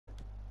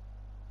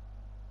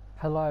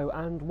Hello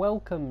and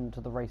welcome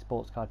to the Rei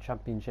Sportscar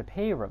Championship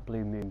here at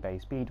Blue Moon Bay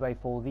Speedway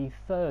for the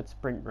third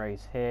sprint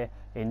race here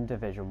in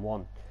Division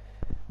 1.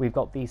 We've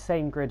got the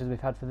same grid as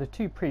we've had for the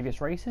two previous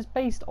races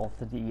based off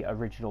the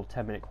original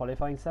 10-minute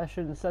qualifying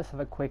sessions. Let's have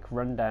a quick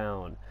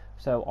rundown.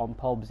 So on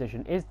pole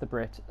position is the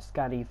Brit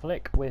Scani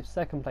Flick, with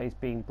second place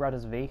being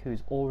Brothers V,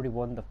 who's already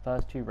won the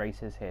first two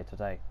races here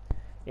today.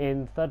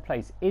 In third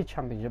place is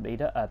championship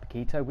leader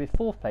Boogity, with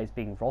fourth place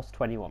being Ross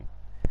 21.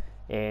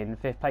 In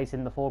fifth place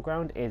in the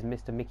foreground is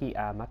Mr. Mickey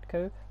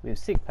Matko, with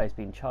sixth place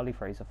being Charlie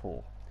Fraser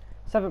 4.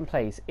 Seventh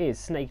place is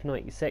Snake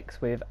 96,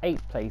 with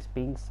eighth place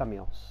being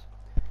Samios.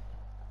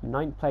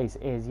 Ninth place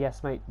is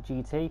Yes Mate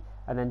GT,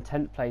 and then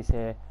 10th place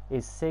here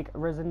is Sig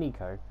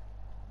Rezanico,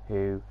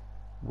 who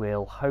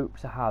will hope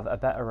to have a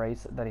better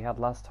race than he had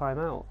last time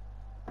out.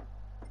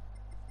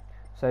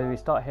 So we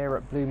start here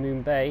at Blue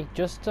Moon Bay.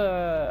 Just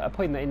a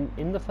point that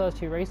in the first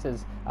two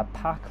races, a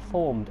pack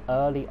formed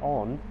early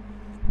on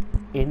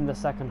in the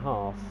second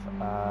half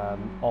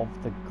of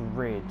the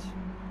grid.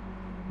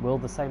 Will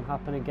the same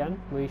happen again?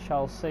 We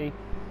shall see.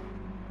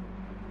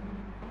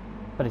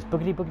 But it's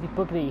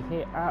Boogity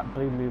here at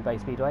Blue Moon Bay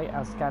Speedway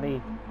as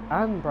Scani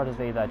and Brothers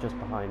V there just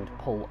behind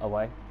pull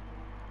away.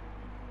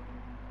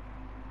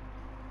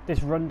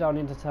 This rundown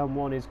into turn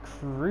 1 is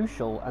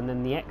crucial, and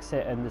then the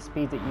exit and the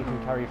speed that you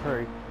can carry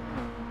through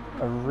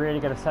are really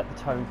going to set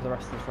the tone for the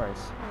rest of this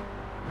race.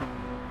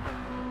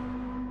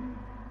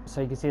 So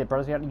you can see that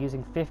Brothers V are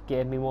using 5th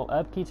gear, meanwhile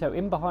Boogity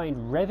in behind,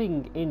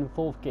 revving in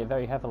 4th gear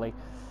very heavily,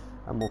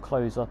 and we'll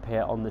close up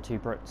here on the two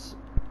Brits.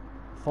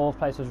 4th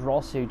place was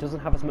Ross, who doesn't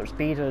have as much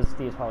speed as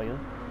the Italian.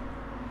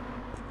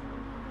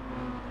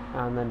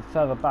 And then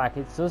further back,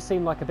 it does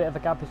seem like a bit of a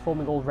gap is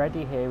forming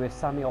already here with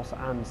Samios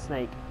and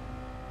Snake.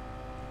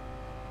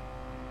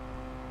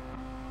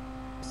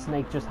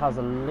 Snake just has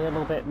a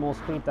little bit more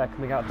speed there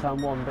coming out of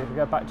turn 1, but if we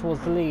go back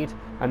towards the lead,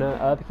 and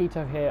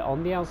Boogity here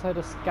on the outside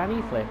of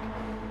Scani Flick.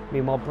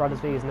 Meanwhile, Brothers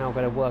V is now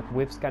going to work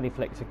with Scani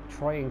Flick to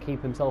try and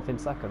keep himself in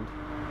second.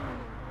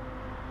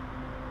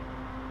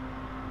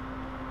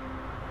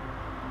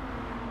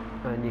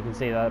 And you can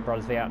see that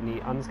Brothers V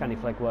and Scani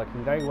Flick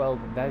working very well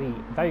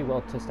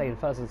to stay in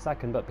first and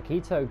second, but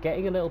Boogity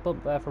getting a little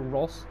bump there from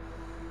Ross.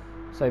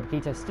 So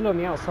Boogity still on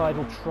the outside,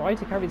 will try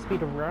to carry the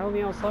speed around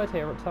the outside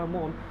here at turn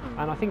 1,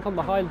 and I think on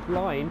the high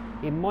line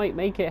he might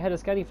make it ahead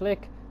of Scani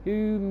Flick,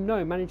 who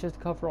manages to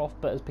cover off,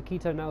 but as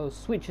Boogity now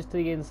switches to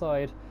the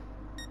inside.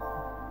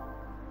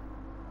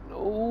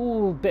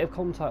 Oh, bit of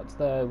contact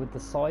there with the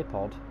side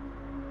pod,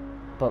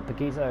 but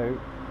Boogity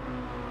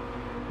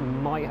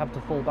might have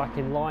to fall back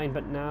in line.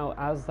 But now,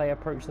 as they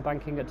approach the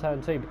banking at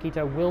turn 2,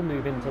 Boogity will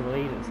move into the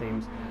lead, it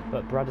seems,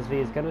 but Brothers V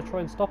is going to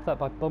try and stop that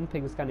by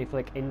bumping Scani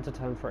Flick into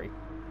turn 3.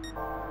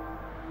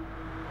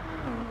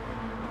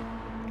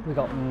 We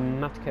got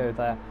Matko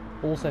there,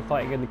 also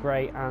fighting in the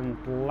grey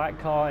and black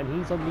car, and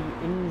he's on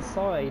the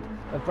inside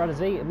of Brothers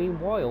V. And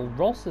meanwhile,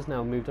 Ross has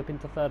now moved up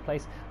into 3rd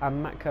place,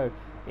 and Matko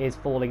is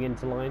falling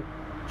into line.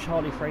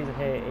 Charlie Fraser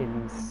here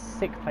in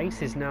 6th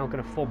place is now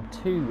going to form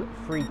 2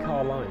 free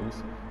car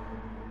lines.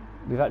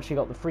 We've actually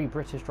got the 3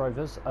 British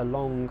drivers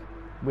along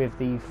with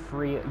the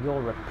 3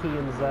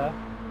 Europeans there.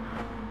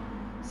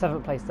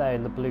 7th place there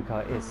in the blue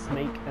car is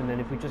Snake, and then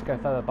if we just go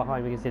further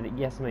behind, we can see that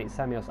Yes Mate,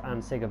 Samios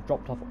and Sig have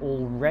dropped off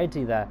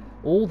already there,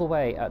 all the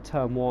way at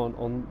turn 1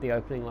 on the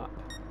opening lap.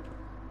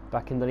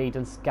 Back in the lead,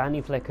 and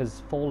Scani Flick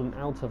has fallen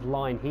out of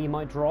line. He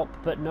might drop,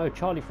 but no,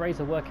 Charlie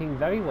Fraser working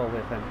very well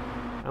with him,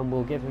 and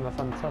will give him a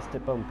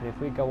fantastic bump. And if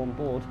we go on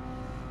board,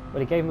 well,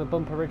 he gave him a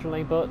bump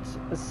originally, but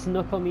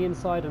snuck on the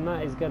inside, and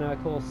that is going to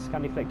cause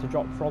Scani Flick to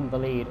drop from the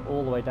lead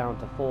all the way down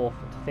to 4th,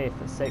 to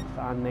 5th,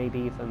 6th, and maybe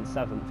even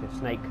 7th if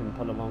Snake can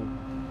pull along.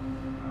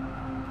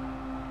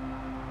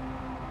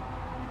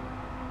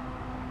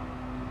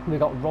 We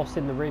got Ross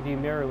in the rearview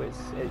mirror,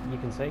 you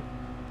can see,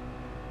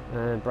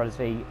 and Brothers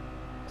V,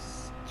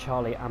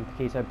 Charlie and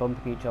Boogity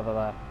bumping each other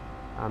there,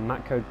 and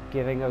Matko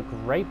giving a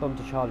great bump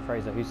to Charlie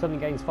Fraser, who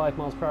suddenly gains 5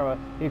 miles per hour,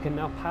 who can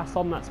now pass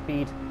on that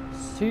speed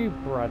to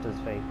Brothers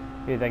V,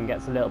 who then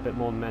gets a little bit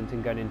more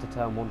momentum going into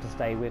turn 1 to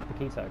stay with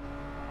Boogity.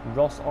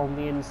 Ross on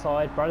the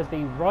inside, Brothers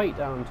V right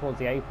down towards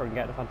the apron,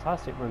 getting a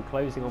fantastic run,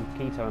 closing on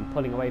Boogity and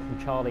pulling away from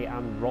Charlie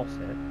and Ross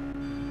here.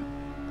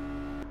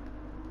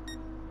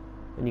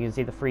 And you can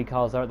see the 3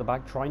 cars there at the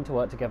back trying to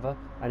work together,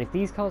 and if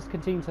these cars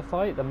continue to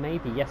fight, then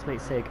maybe Yes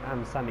Mate Sig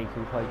and Sammy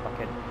can close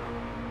back in.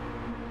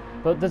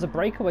 But there's a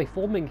breakaway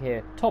forming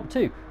here. Top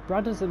 2,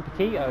 Brothers and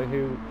Boogity,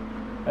 who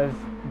have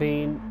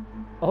been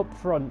up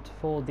front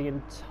for the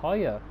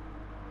entire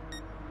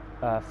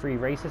 3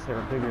 races here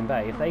at Blue Moon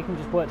Bay. If they can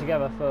just work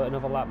together for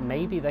another lap,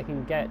 maybe they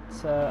can get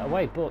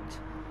away, but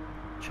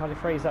Charlie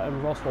Fraser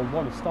and Ross will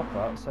want to stop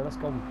that, so let's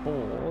go on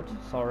board,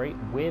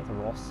 with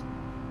Ross,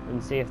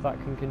 and see if that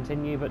can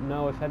continue. But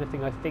no, if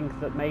anything, I think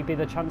that maybe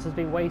the chance has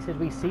been wasted.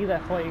 We see they're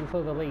fighting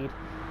for the lead,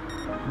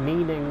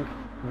 meaning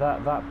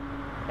that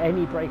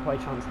any breakaway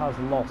chance has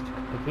lost.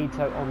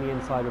 Boogity on the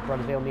inside with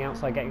Brothers V on the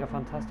outside, getting a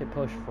fantastic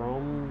push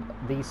from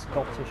the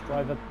Scottish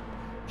driver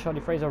Charlie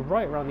Fraser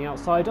right around the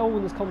outside. Oh,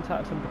 and there's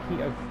contact and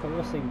Boogity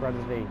forcing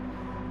Brothers V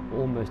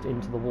almost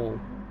into the wall.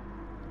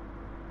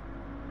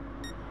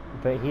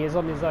 But he is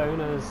on his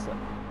own as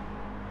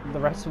the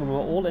rest of them are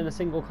all in a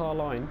single car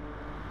line.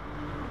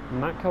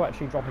 Matko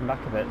actually dropping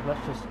back a bit.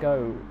 Let's just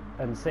go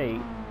and see.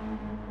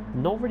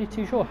 Not really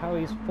too sure how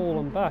he's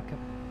fallen back.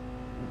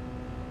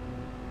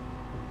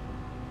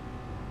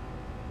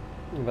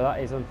 But that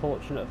is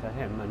unfortunate for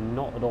him and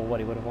not at all what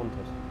he would have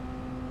wanted.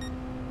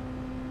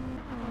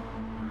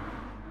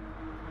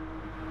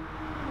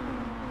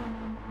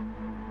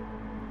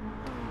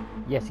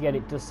 Yet again,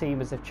 it does seem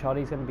as if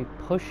Charlie's going to be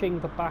pushing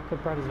the back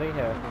of Brothers V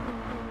here.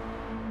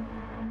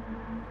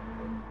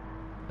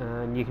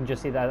 And you can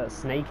just see there that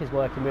Snake is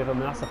working with him,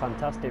 and that's a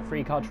fantastic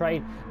three-car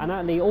train. And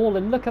Atlee all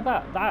in, look at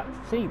that!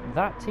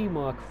 That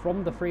teamwork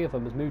from the three of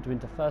them has moved them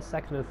into first,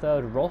 second and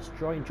third. Ross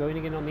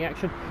joining in on the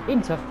action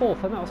into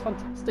fourth, and that was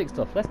fantastic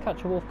stuff. Let's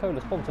catch a Wolf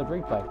Cola sponsored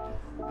replay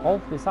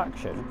of this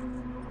action.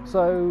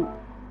 So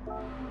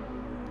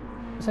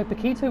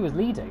Boogity was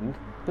leading,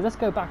 but let's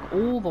go back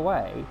all the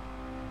way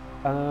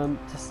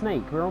to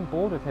Snake. We're on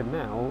board with him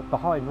now,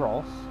 behind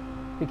Ross.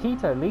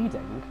 Boogity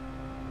leading.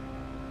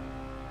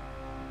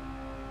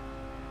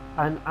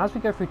 And as we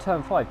go through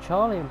turn 5,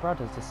 Charlie and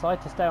Brothers decide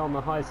to stay on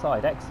the high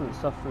side. Excellent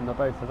stuff from the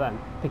both of them.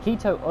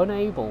 Boogity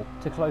unable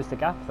to close the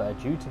gap there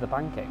due to the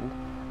banking,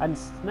 and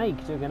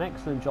Snake doing an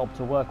excellent job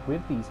to work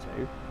with these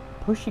two,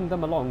 pushing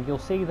them along. You'll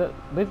see that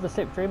with the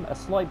slipstream, a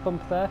slight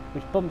bump there,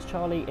 which bumps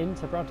Charlie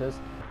into Brothers,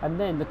 and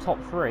then the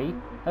top three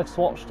have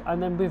swatched,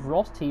 and then with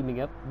Ross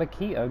teaming up,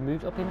 Boogity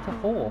moved up into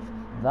fourth.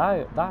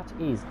 That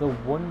is the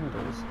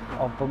wonders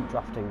of bump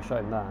drafting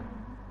shown there.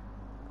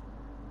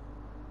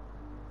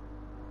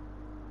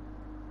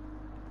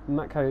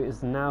 Matko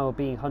is now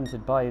being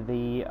hunted by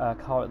the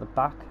car at the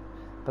back,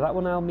 but that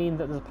will now mean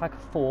that there's a pack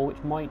of 4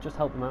 which might just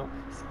help them out.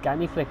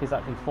 Scannyflick is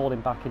actually falling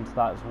back into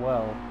that as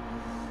well,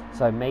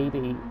 so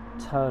maybe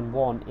turn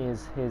 1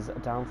 is his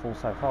downfall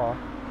so far.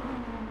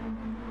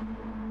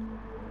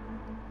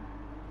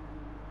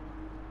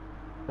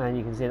 And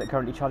you can see that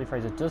currently Charlie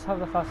Fraser does have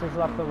the fastest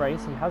lap of the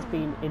race. He has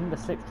been in the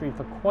slipstream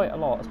for quite a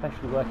lot,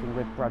 especially working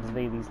with Brothers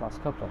V these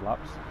last couple of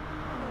laps.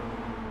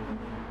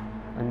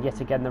 And yet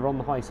again they're on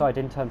the high side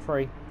in turn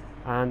 3,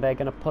 and they're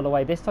going to pull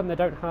away. This time they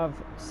don't have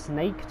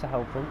Snake to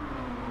help them,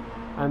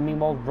 and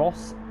meanwhile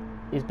Ross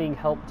is being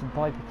helped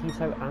by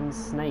Boogity and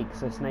Snake,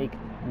 so Snake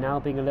now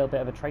being a little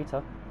bit of a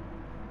traitor.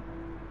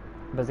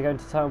 But as they go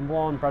into turn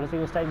 1, Brothers V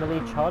will stay in the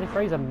lead. Charlie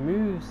Fraser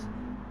moves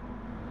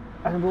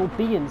and will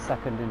be in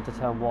second into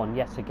turn 1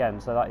 yet again,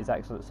 so that is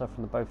excellent stuff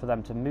from the both of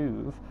them to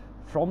move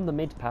from the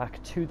mid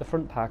pack to the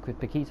front pack, with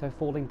Boogity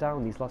falling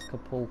down these last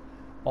couple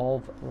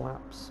of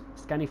laps.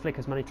 Scannyflick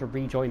has managed to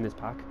rejoin this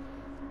pack.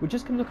 We're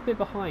just going to look a bit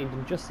behind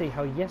and just see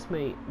how Yes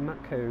Mate,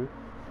 Matko,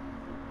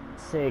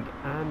 Sig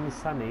and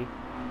Sammy,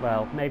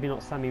 well maybe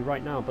not Sammy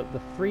right now, but the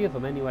 3 of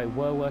them anyway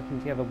were working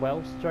together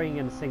well, staying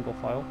in a single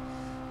file.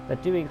 They're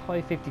doing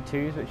high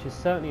 52s, which is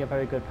certainly a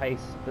very good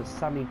pace, but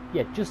Sammy,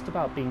 yeah, just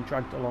about being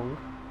dragged along.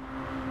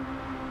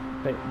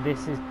 But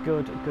this is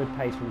good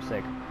pace from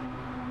Sig.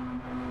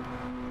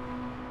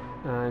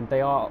 And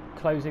they are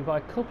closing by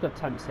a couple of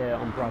tenths here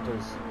on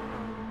Brothers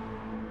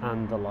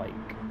and the like.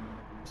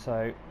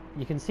 So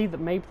you can see that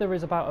maybe there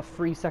is about a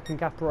 3-second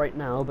gap right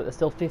now, but there's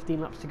still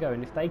 15 laps to go,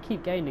 and if they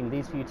keep gaining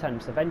these few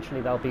tenths, eventually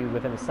they'll be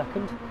within a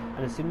second,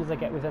 and as soon as they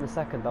get within a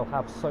second they'll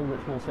have so much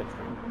more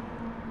slipstream.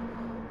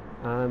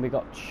 And we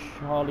got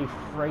Charlie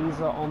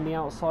Fraser on the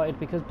outside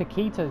because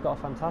Boogito's got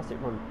a fantastic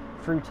run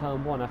through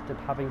turn 1 after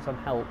having some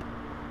help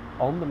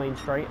on the main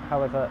straight.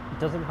 However,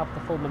 doesn't have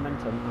the full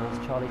momentum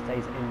as Charlie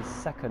stays in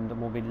second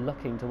and will be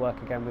looking to work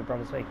again with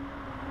Brothers V.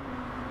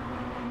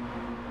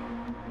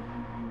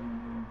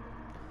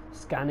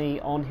 Scanny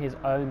on his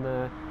own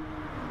there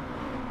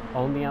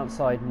on the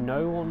outside,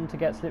 no one to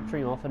get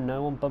slipstream off and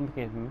no one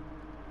bumping him.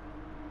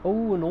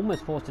 Oh, and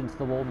almost forced into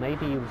the wall.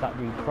 Maybe he was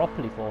actually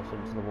properly forced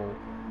into the wall.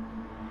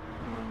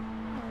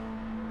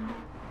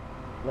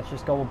 Let's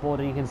just go on board,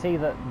 and you can see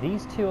that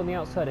these two on the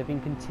outside have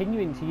been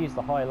continuing to use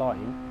the high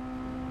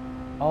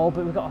line. Oh,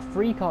 but we've got a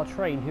 3-car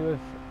train who have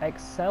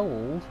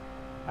excelled,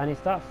 and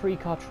if that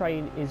 3-car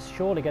train is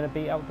surely going to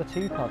beat out the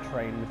 2-car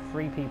train with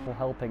 3 people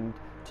helping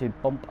to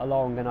bump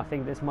along, and I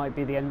think this might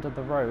be the end of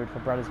the road for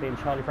Brothers V and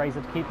Charlie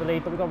Fraser to keep the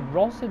lead. But we've got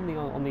Ross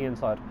on the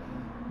inside.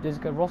 Is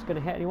Ross going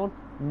to hit anyone?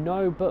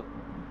 No, but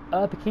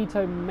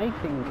Boogity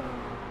making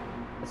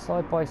a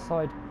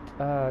side-by-side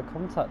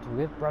contact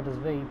with Brothers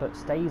V, but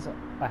stays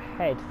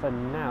ahead for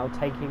now,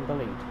 taking the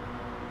lead.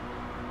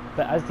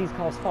 But as these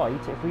cars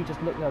fight, if we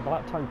just look at the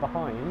lap time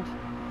behind,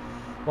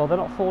 well, they're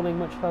not falling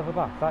much further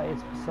back, that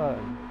is for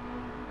certain.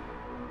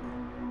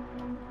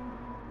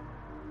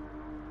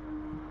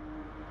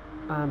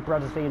 And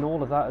Brothers V and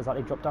all of that has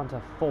actually dropped down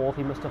to 4th.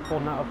 He must have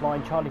fallen out of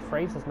line. Charlie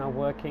Fraser's now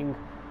working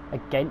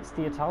against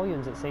the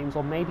Italians, it seems,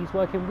 or maybe he's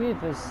working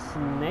with, as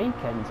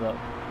Snake ends up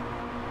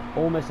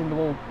almost in the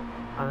wall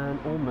and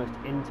almost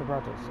into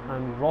Brothers.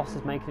 And Ross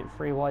is making it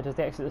 3 wide as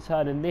they exit the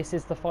turn, and this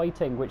is the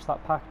fighting which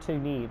that pack 2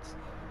 needs.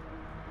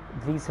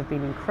 These have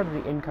been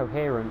incredibly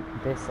incoherent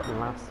this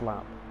last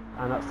lap,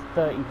 and that's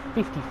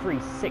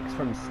 53.6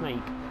 from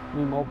Snake.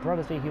 Meanwhile,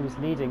 Brothers V, who was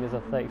leading, is a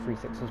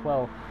 33.6 as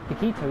well.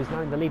 Boogity is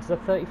now in the lead, is a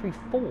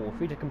 33.4. If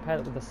we to compare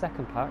that with the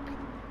second pack,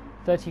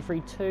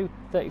 33.2,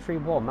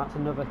 33.1. That's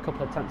another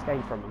couple of tenths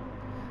gain from him.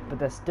 But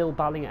they're still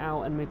battling it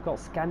out, and we've got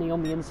Scanny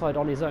on the inside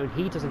on his own.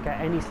 He doesn't get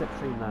any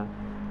slipstream there.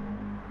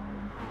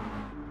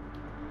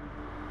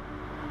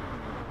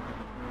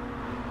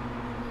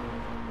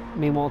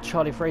 Meanwhile,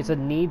 Charlie Fraser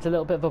needs a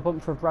little bit of a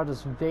bump for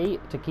Brothers V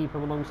to keep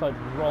him alongside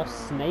Ross.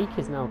 Snake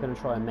is now going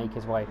to try and make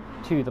his way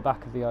to the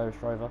back of the Irish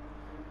driver.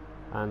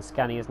 And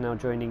Scanny is now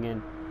joining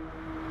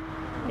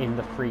in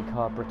the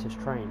three-car British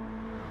train.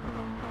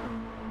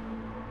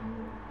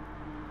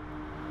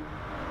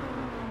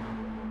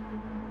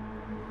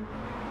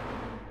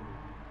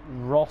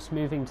 Ross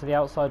moving to the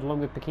outside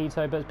along with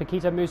Boogity, but as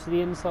Boogity moves to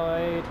the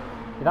inside,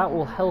 that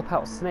will help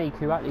out Snake,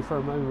 who actually for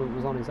a moment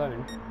was on his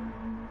own.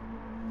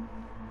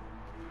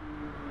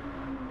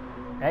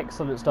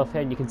 Excellent stuff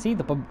here, and you can see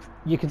the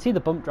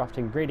bump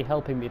drafting really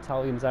helping the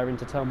Italians there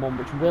into turn 1,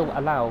 which will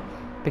allow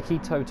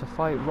Boogity to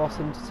fight Ross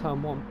into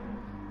turn 1.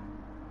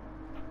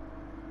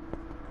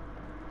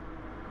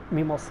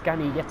 Meanwhile,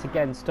 Scanny yet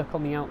again stuck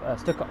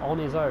on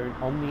his own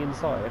on the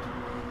inside.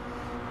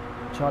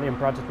 Charlie and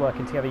Brad just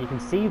working together. You can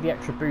see the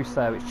extra boost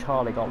there which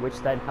Charlie got, which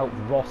then helped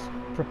Ross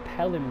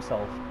propel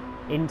himself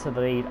into the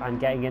lead and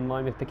getting in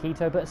line with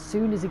Boogity. But as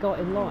soon as he got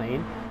in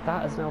line,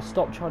 that has now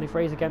stopped Charlie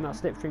Fraser getting that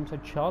slipstream, so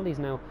Charlie's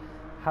now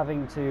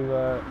having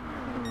to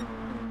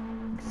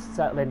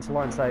settle into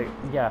line. So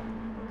yeah,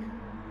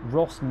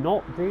 Ross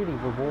not really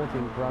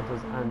rewarding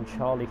Brothers and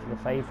Charlie for the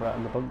favourite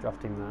and the bump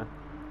drafting there.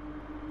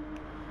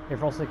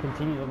 If Ross had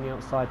continued on the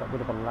outside, that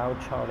would have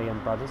allowed Charlie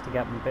and Brothers to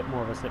get a bit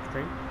more of a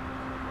slipstream,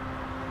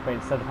 but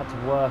instead had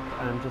to work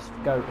and just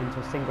go into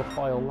a single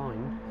file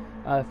line.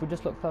 If we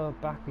just look further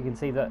back, we can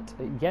see that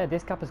yeah,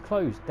 this gap is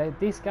closed. They're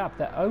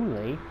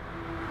only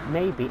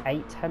maybe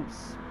 8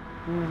 tenths,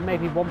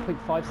 maybe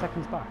 1.5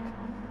 seconds back,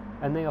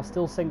 and they are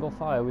still single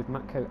file with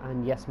Matko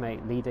and Yes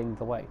Mate leading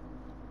the way.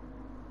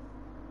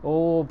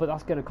 Oh, but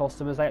that's going to cost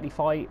them as they actually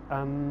fight.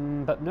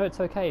 But no, it's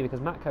okay because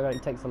Matko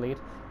actually takes the lead,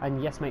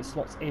 and Yes Mate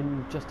slots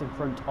in just in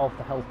front of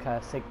the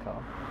healthcare SIG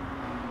car.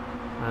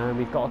 And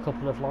we've got a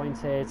couple of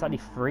lines here. It's only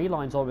 3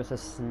 lines almost. A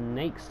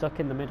Snake stuck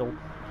in the middle.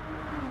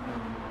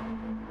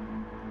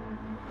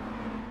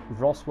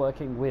 Ross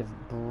working with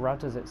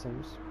Brothers, it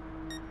seems.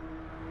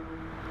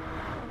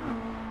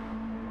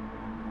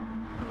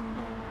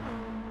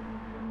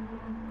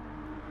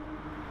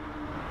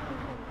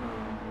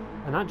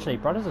 And actually,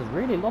 Brothers has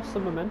really lost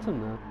some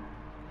momentum there.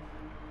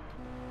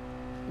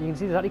 You can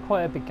see there's actually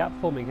quite a big gap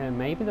forming here.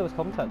 Maybe there was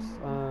contact.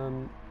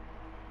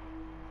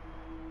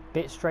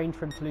 Bit strange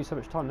for him to lose so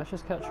much time. Let's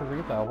just catch a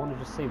replay. I want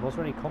to just see, was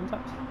there any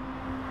contact?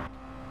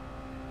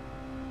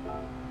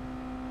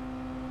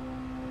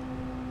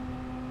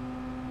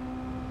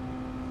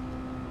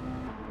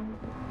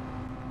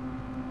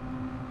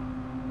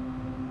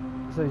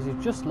 So as you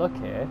just look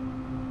here,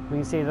 we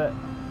can see that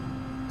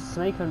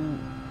Snake and...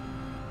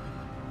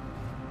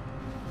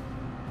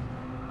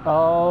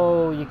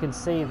 Oh, you can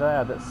see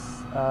there that's...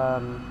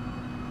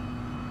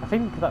 I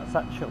think that's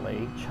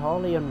actually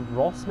Charlie and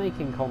Ross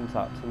making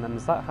contact, and then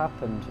as that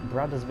happened,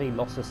 Brothers V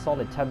lost a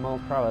solid 10 miles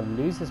per hour,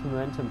 loses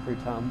momentum through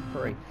turn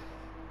 3.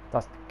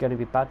 That's going to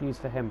be bad news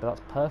for him, but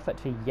that's perfect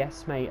for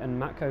Yes Mate and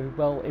Matko.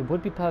 Well, it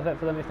would be perfect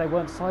for them if they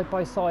weren't side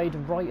by side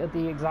right at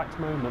the exact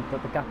moment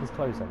that the gap is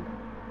closing.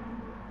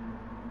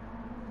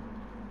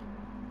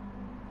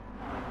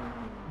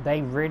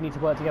 They really need to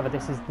work together.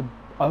 This is the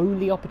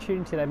only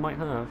opportunity they might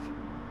have.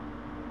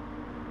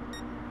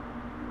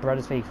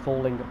 Brothers V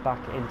falling back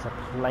into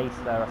place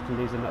there after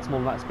losing that small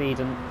amount of speed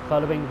and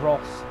following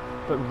Ross,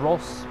 but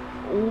Ross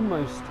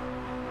almost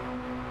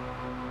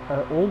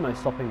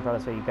stopping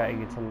Brothers V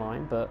getting into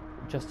line, but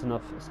just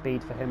enough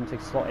speed for him to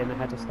slot in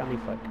ahead of Stanley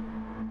Flick.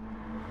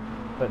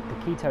 But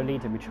Boogity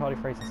leading with Charlie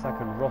Fraser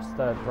second, Ross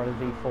third, Brothers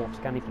V fourth,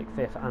 Stanley Flick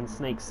fifth, and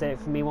Snake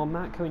sixth. Meanwhile,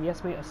 Matko and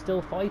Yes Mate are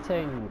still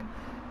fighting,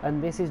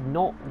 and this is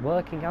not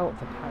working out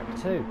for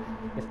Pack 2.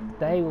 If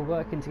they were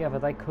working together,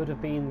 they could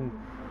have been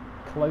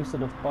close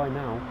enough by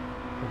now,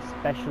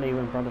 especially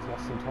when Brothers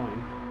lost some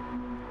time.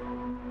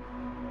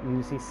 You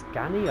can see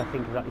Scanny, I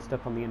think, is actually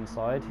stuck on the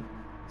inside.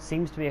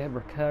 Seems to be a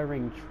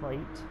recurring trait.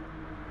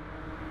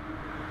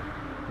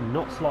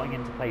 Not slotting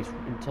into place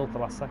until the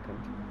last second.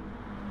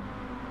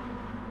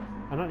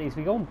 And actually, as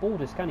we go on board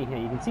with Scanny here,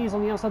 you can see he's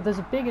on the outside. There's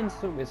a big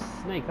incident with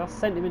Snake. That's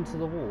sent him into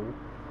the wall.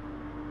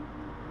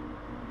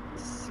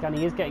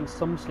 Scanny is getting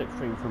some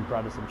slipstream from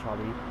Brothers and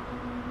Charlie.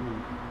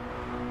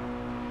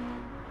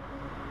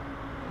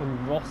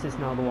 And Ross is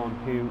now the one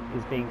who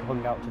is being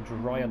hung out to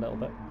dry a little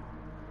bit.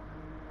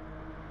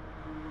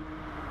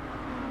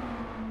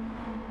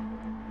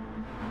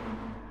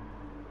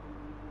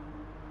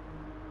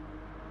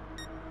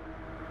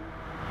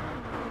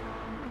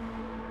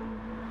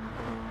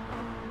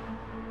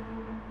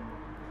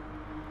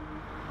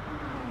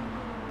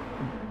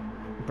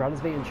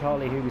 Brothers V and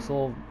Charlie, who we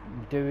saw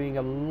doing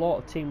a lot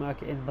of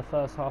teamwork in the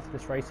first half of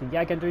this race, so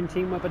yeah, again doing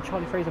teamwork, but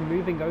Charlie Fraser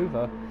moving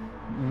over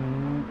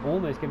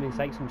almost giving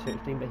Snake some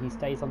 16, but he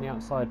stays on the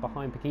outside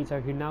behind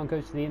Boogity, who now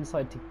goes to the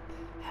inside to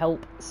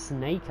help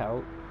Snake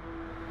out,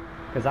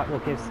 because that will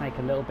give Snake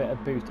a little bit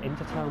of boost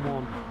into turn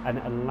 1, and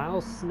it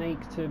allows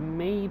Snake to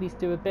maybe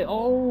do a bit.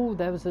 Oh,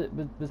 there was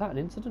that an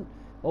incident?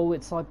 Oh,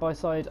 it's side by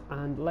side,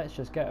 and let's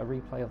just get a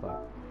replay of that.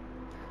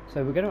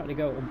 So we're going to actually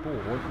go on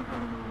board.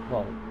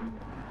 Well,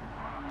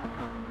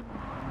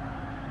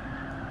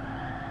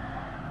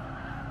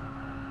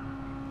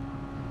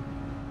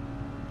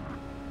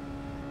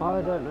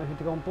 I don't know who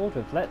to go on board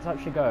with. Let's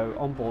actually go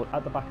on board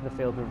at the back of the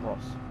field with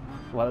Ross.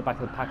 Well, at the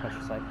back of the pack, I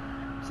should say.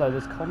 So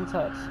there's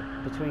contact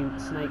between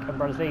Snake and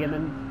Brothers V, and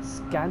then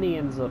Scanny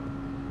ends up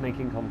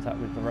making contact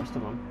with the rest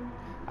of them.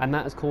 And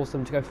that has caused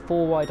them to go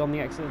 4 wide on the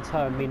exit of the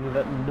turn, meaning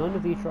that none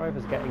of these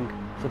drivers are getting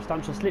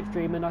substantial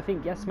slipstream, and I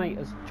think Yes Mate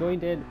has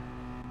joined in.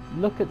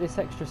 Look at this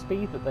extra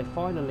speed that they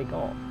finally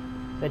got.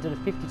 They did a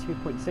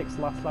 52.6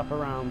 last lap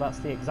around, that's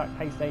the exact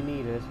pace they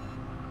needed.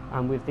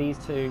 And with these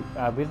two,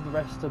 with the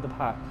rest of the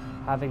pack,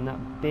 having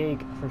that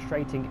big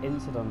frustrating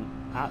incident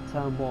at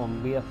turn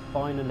 1, we have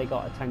finally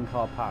got a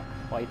 10-car pack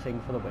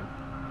fighting for the win.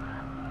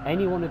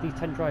 Any one of these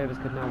 10 drivers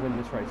could now win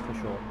this race for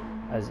sure,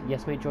 as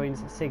Yes Mate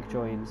joins, Sig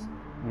joins,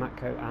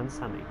 Matko and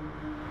Sammy.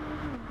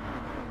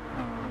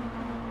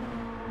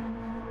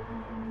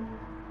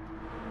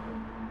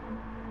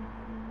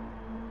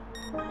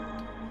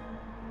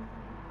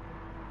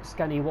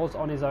 Scanny was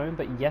on his own,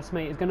 but Yes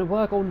Mate is going to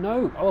work. Oh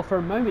no! Oh, for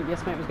a moment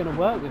Yes Mate was going to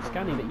work with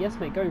Scanny, but Yes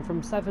Mate going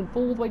from 7th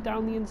all the way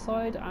down the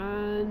inside,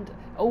 and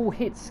oh,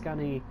 hits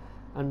Scanny,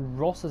 and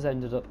Ross has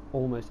ended up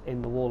almost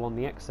in the wall on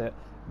the exit.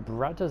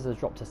 Bradders has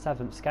dropped to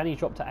 7th, Scanny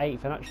dropped to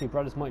 8th, and actually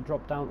Bradders might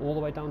drop down all the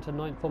way down to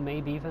 9th or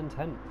maybe even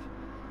 10th.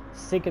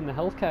 Sig in the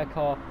healthcare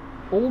car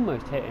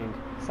almost hitting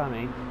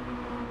Sammy,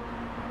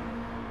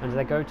 and as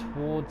they go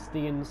towards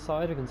the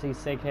inside, we can see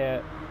Sig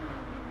here.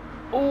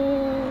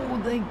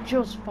 Oh, they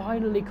just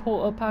finally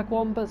caught a pack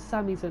 1, but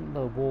Sammy's in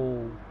the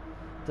wall.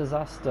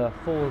 Disaster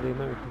for the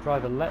American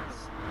driver. Let's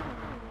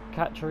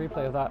catch a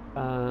replay of that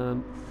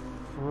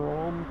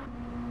from...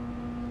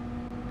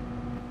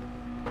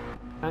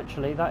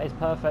 Actually, that is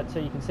perfect. So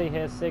you can see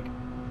here Sig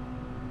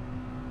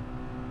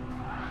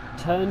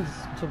turns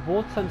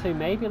towards turn 2,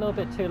 maybe a little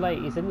bit too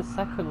late. He's in the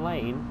second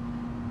lane,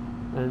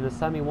 and as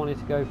Sammy wanted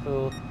to go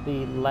for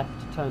the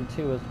left turn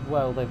 2 as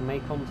well, they've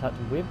made contact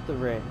with the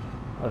rear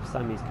of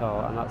Sammy's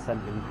car, and that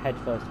sent him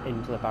headfirst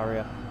into the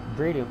barrier.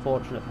 Really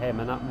unfortunate for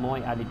him, and that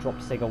might actually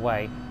drop Sig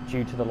away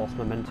due to the lost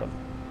momentum.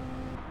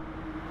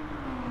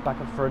 Back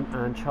up front,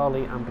 and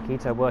Charlie and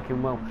Boogity are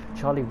working well.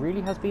 Charlie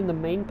really has been the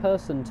main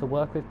person to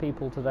work with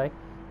people today.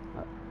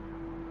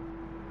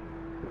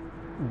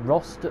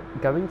 Ross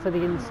going for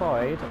the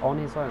inside on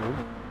his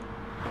own.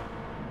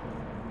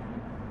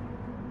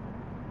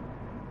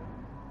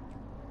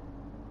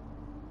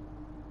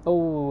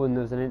 Oh, and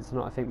there was an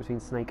incident I think between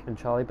Snake and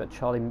Charlie, but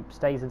Charlie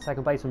stays in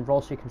second place, and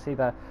Ross, you can see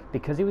there,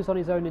 because he was on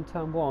his own in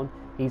turn 1,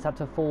 he's had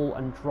to fall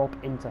and drop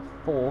into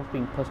 4th,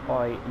 being pushed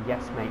by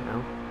Yes Mate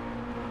now.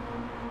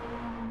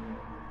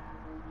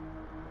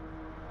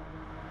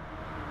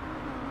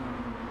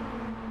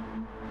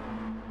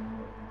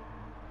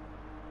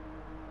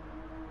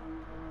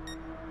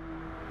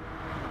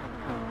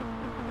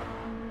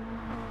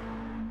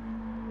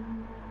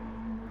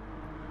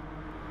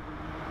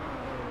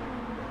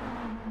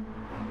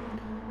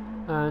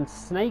 And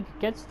Snake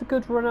gets the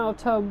good run out of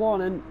turn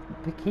 1, and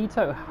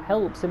Boogity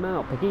helps him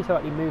out. Boogity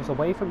actually moves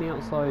away from the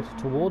outside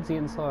towards the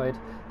inside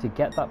to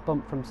get that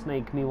bump from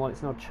Snake. Meanwhile,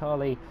 it's now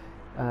Charlie,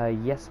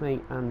 Yes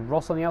Mate and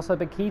Ross on the outside.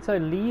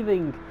 Boogity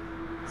leaving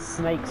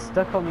Snake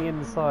stuck on the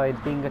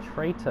inside, being a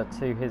traitor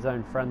to his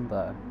own friend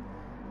there.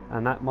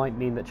 And that might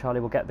mean that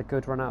Charlie will get the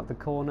good run out of the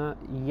corner.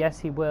 Yes,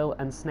 he will,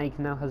 and Snake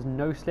now has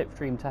no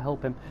slipstream to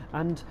help him.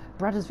 And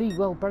Brothers V,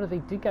 well, Brothers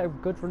V did get a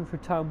good run through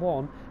turn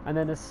 1, and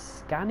then as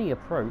Scanny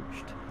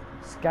approached,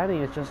 Scanny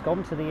has just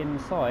gone to the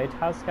inside.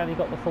 Has Scanny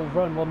got the full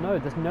run? Well, no,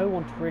 there's no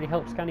one to really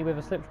help Scanny with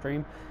a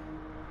slipstream.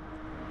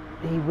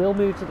 He will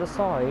move to the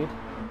side,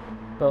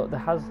 but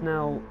there has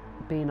now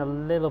been a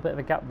little bit of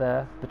a gap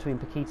there between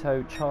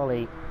Boogity,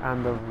 Charlie,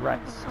 and the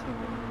rest.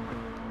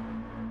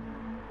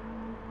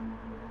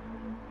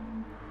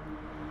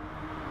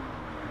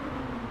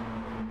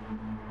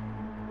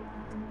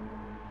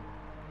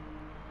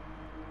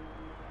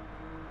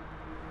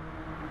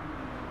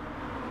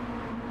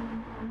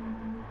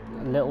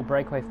 Little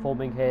breakaway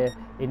forming here,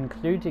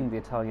 including the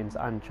Italians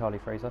and Charlie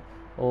Fraser.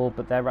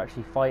 But they're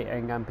actually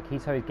fighting, and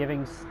Boogity is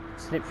giving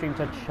slipstream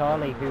to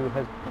Charlie, who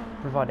has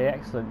provided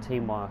excellent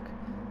teamwork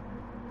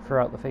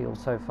throughout the field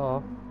so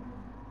far.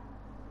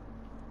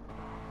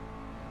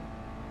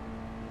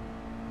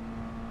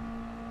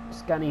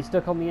 Scanny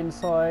stuck on the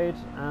inside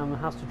and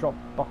has to drop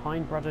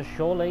behind Brothers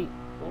surely.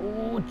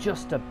 Oh,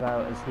 just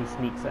about as he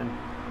sneaks in.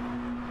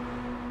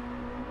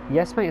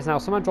 Yes Mate is now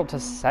somehow dropped to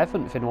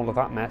 7th in all of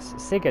that mess.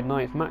 Sig in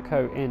 9th,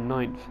 Matko in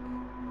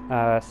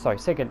 9th. Sorry,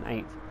 Sig in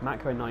 8th,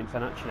 Matko in 9th,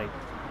 and actually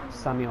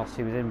Samios,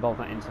 who was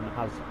involved in that incident,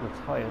 has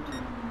retired.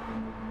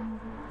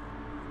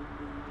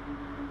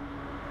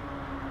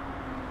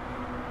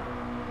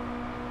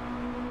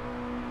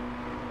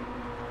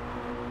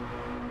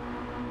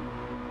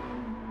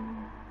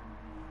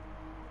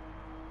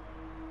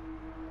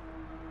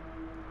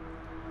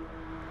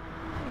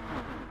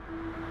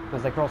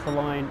 as they cross the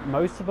line.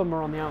 Most of them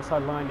are on the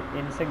outside line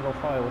in single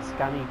file.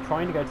 Scani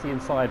trying to go to the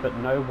inside, but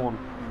no one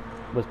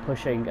was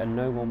pushing and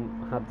no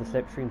one had the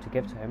slipstream to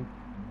give to him.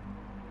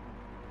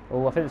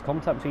 Oh, I think there's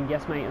contact between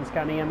Yesmate and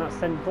Scani, and that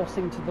sent Ross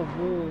into the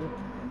wall.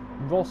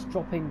 Ross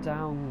dropping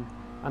down,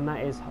 and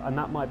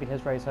that might be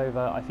his race over.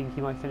 I think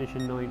he might finish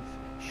in 9th.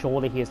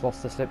 Surely he has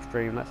lost the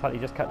slipstream. Let's actually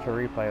just catch a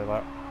replay of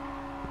that.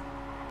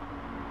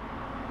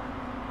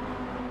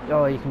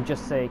 Oh, you can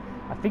just see.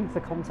 I think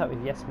the contact with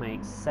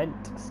Yesmate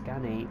sent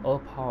Scani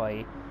up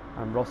high,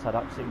 and Ross had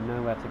absolutely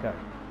nowhere to go.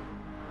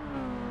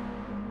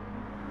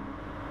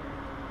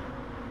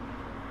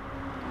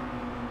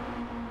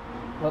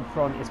 Up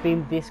front, it's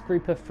been this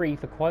group of 3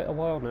 for quite a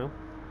while now.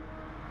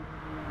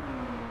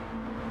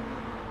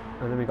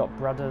 And then we've got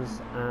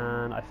Brothers,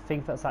 and I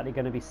think that's actually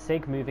going to be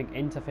Sig moving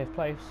into 5th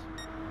place.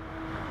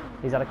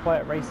 He's had a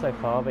quiet race so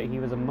far, but he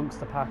was amongst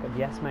the pack of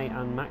Yesmate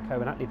and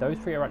Matko, and actually those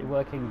 3 are actually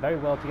working very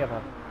well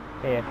together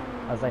here,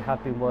 as they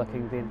have been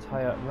working the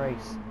entire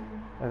race.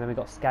 And then we've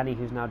got Scani,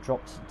 who's now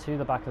dropped to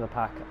the back of the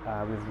pack,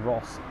 with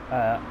Ross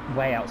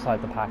way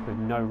outside the pack with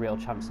no real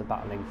chance of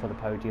battling for the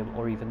podium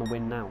or even the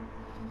win now.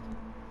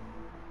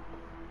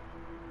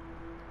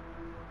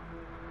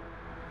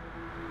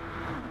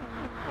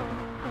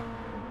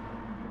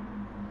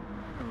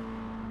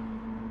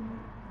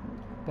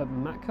 But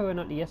Matko and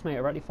Yesmate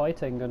are actually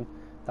fighting, and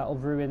that'll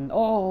ruin...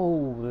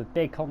 Oh, the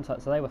big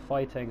contact. So they were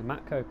fighting.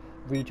 Matko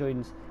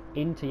rejoins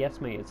into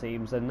Yesmate, it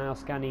seems, and now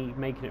Scani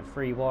making it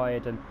 3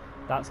 wide, and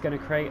that's going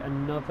to create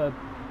another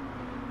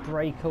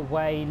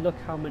breakaway. Look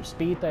how much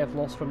speed they have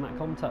lost from that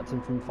contact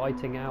and from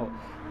fighting out.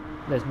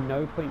 There's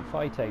no point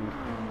fighting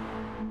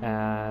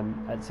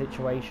at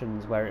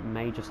situations where it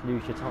may just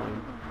lose your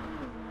time,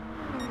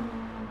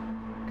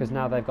 because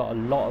now they've got a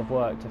lot of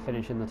work to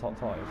finish in the top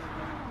 5.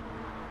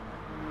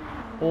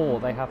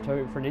 Or they have to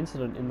hope for an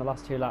incident in the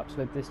last 2 laps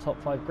with this top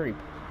 5 group.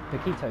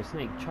 Paquito,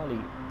 Snake,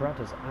 Charlie,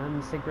 Brothers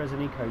and Sig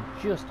Resinico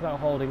just about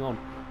holding on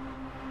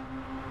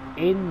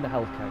in the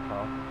healthcare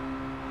car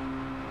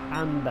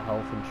and the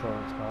health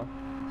insurance car.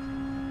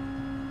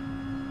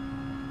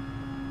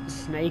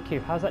 Snake, who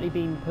has actually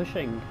been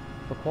pushing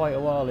for quite a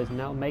while, is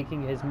now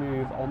making his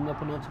move on the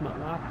penultimate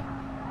lap.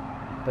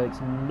 But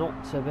it's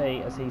not to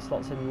be, as he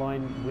slots in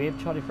line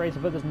with Charlie Fraser,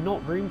 but there's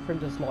not room for him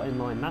to slot in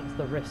line. That's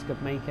the risk of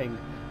making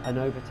an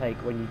overtake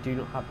when you do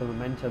not have the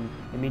momentum.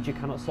 It means you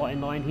cannot slot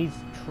in line. He's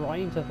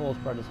trying to force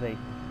Brothers V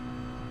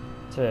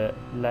to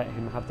let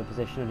him have the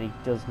position, and he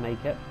does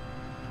make it.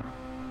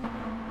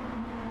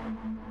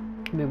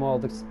 Meanwhile,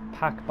 the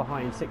pack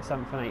behind 6th,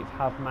 7th and 8th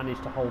have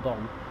managed to hold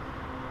on.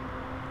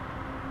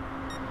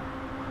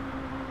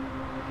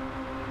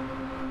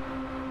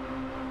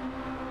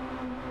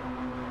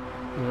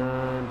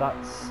 And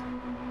that's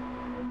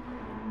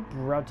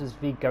Brothers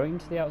V going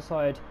to the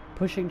outside,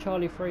 pushing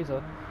Charlie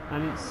Fraser,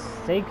 and it's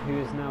Sig who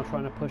is now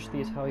trying to push the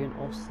Italian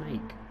off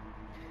Snake.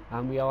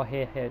 And we are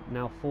here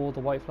now for the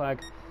white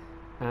flag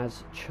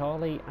as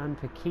Charlie and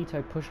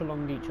Paquito push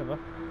along each other.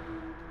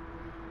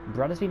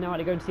 Brothers V now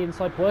actually going to the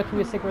inside, working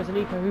with Sig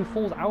Resinico, who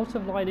falls out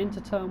of line into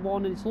turn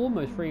 1, and it's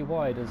almost 3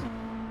 wide as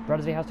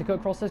Brothers V has to cut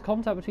across. There's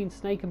contact between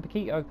Snake and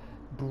Paquito.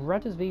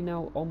 Brothers V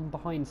now on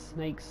behind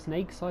Snake.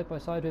 Snake side by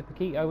side with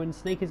Paquito, and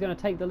Snake is going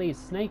to take the lead.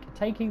 Snake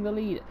taking the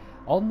lead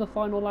on the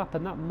final lap,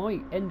 and that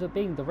might end up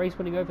being the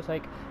race-winning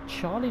overtake.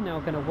 Charlie now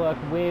going to work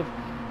with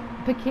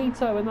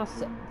Paquito, and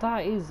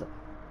that is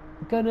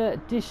going to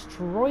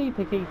destroy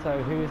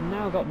Paquito, who has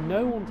now got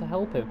no one to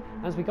help him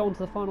as we go on to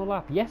the final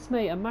lap.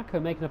 Yesmate and Mako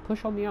making a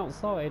push on the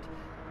outside.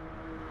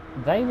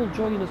 They will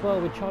join as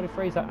well with Charlie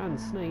Fraser and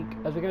Snake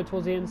as we go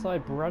towards the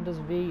inside. Brothers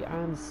V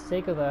and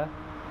Sig are there.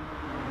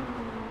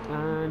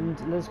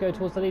 And let's go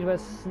towards the lead where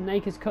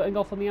Snake is cutting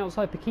off on the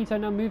outside. Paquito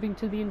now moving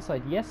to the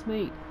inside.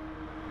 Yesmate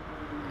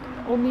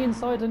on the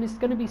inside, and it's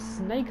going to be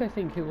Snake, I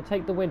think, who will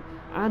take the win.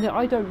 And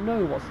I don't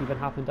know what's even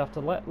happened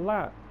after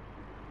that.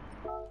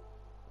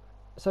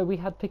 So we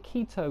had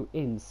Paquito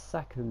in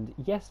 2nd,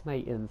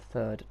 Yesmate in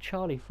 3rd,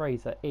 Charlie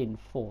Fraser in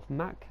 4th,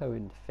 Matko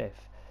in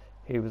 5th,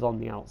 who was on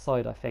the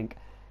outside, I think.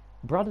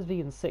 Brothers V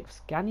in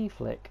 6th, Scani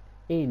Flick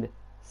in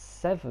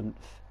 7th,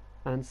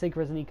 and Sig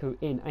Resinico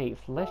in 8th.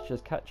 Let's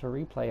just catch a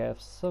replay of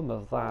some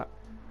of that.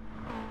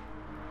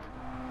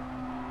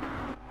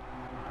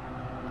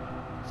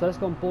 So let's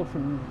go on board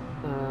from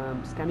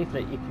Scani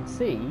Flick. You can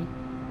see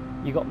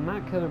you got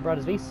Matko and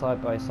Brothers V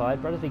side by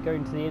side. Brothers V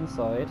going to the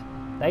inside.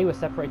 They were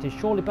separated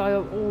shortly by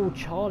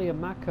Charlie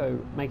and Matko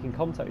making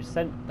contact, which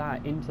sent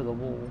that into the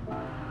wall.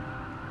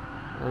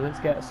 And let's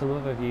get some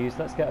other views.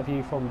 Let's get a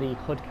view from the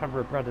hood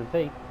camera of Brothers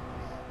V.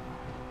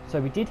 So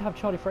we did have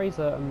Charlie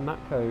Fraser and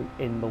Matko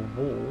in the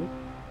wall,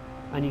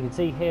 and you can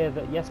see here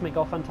that Yesmate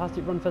got a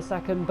fantastic run for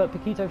 2nd, but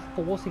Paquito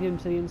forcing him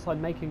to the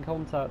inside, making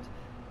contact,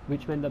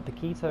 which meant that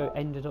Paquito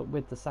ended up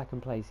with the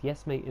 2nd place,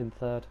 Yesmate in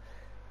 3rd.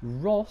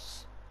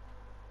 Ross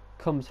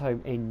comes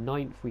home in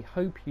 9th. We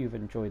hope you've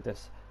enjoyed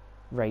this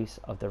race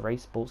of the Rei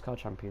Sportscar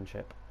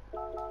Championship.